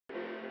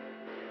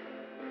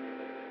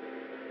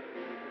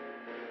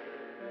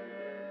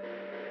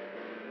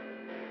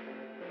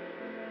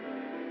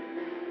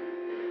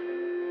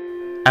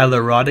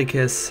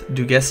Aleurodicus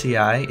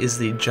dugesii is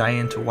the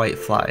giant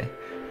whitefly,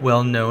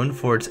 well known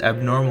for its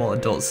abnormal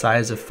adult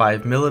size of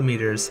 5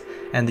 mm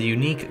and the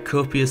unique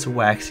copious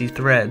waxy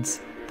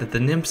threads that the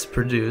nymphs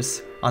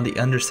produce on the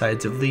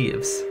undersides of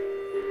leaves.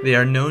 They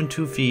are known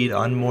to feed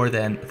on more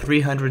than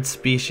 300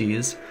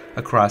 species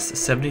across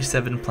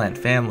 77 plant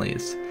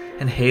families,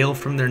 and hail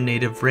from their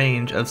native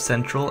range of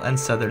central and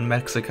southern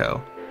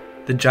Mexico.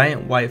 The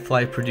giant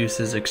whitefly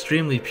produces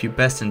extremely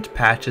pubescent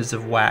patches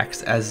of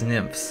wax as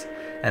nymphs,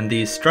 and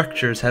these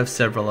structures have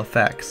several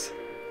effects.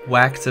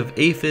 Wax of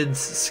aphids,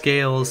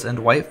 scales, and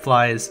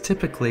whiteflies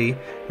typically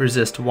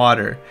resist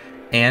water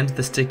and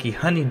the sticky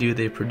honeydew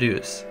they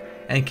produce,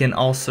 and can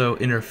also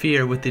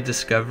interfere with the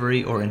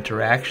discovery or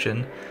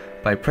interaction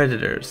by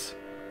predators.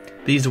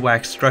 These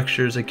wax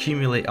structures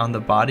accumulate on the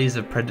bodies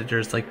of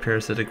predators like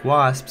parasitic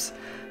wasps,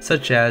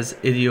 such as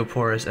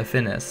Idioporus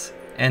affinis,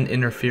 and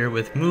interfere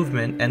with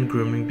movement and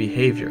grooming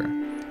behavior,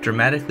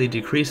 dramatically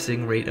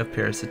decreasing rate of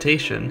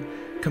parasitation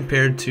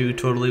compared to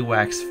totally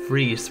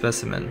wax-free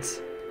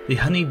specimens. The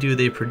honeydew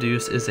they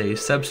produce is a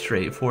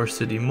substrate for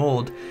sooty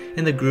mold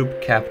in the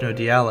group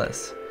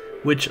Capnodialis,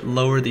 which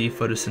lower the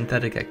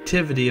photosynthetic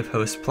activity of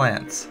host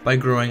plants by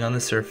growing on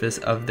the surface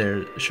of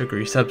their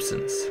sugary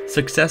substance.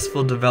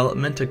 Successful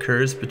development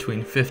occurs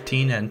between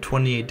 15 and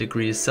 28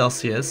 degrees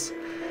Celsius,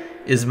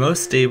 is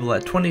most stable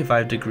at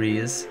 25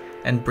 degrees,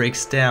 and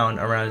breaks down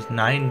around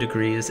 9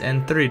 degrees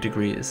and 30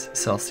 degrees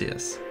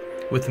Celsius,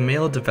 with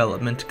male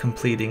development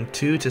completing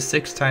 2 to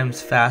 6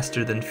 times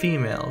faster than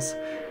females,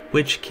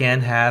 which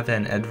can have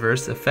an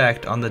adverse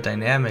effect on the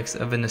dynamics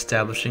of an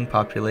establishing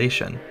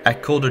population.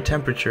 At colder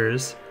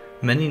temperatures,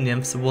 many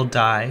nymphs will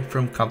die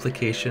from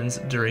complications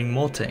during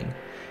molting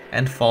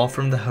and fall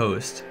from the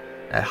host.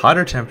 At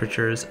hotter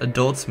temperatures,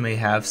 adults may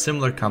have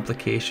similar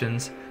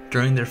complications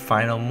during their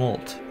final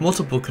molt.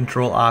 Multiple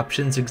control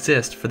options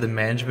exist for the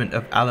management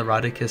of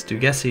Aleurodicus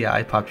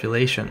dugesii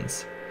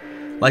populations.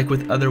 Like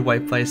with other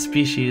whitefly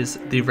species,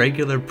 the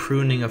regular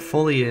pruning of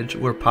foliage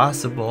where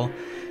possible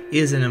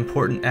is an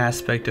important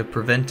aspect of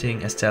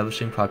preventing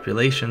establishing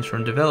populations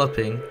from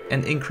developing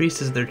and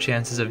increases their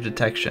chances of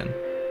detection.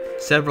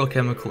 Several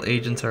chemical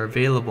agents are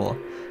available,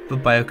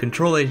 but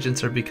biocontrol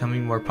agents are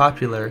becoming more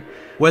popular,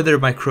 whether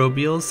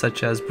microbials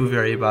such as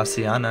Beauveria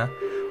bassiana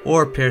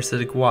or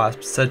parasitic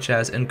wasps such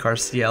as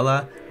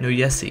Encarciella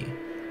noyesi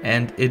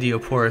and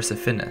Idioporus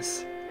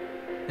affinis.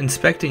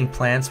 Inspecting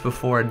plants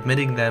before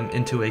admitting them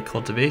into a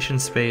cultivation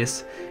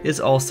space is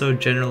also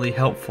generally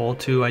helpful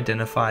to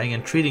identifying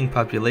and treating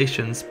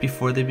populations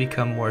before they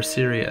become more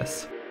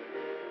serious.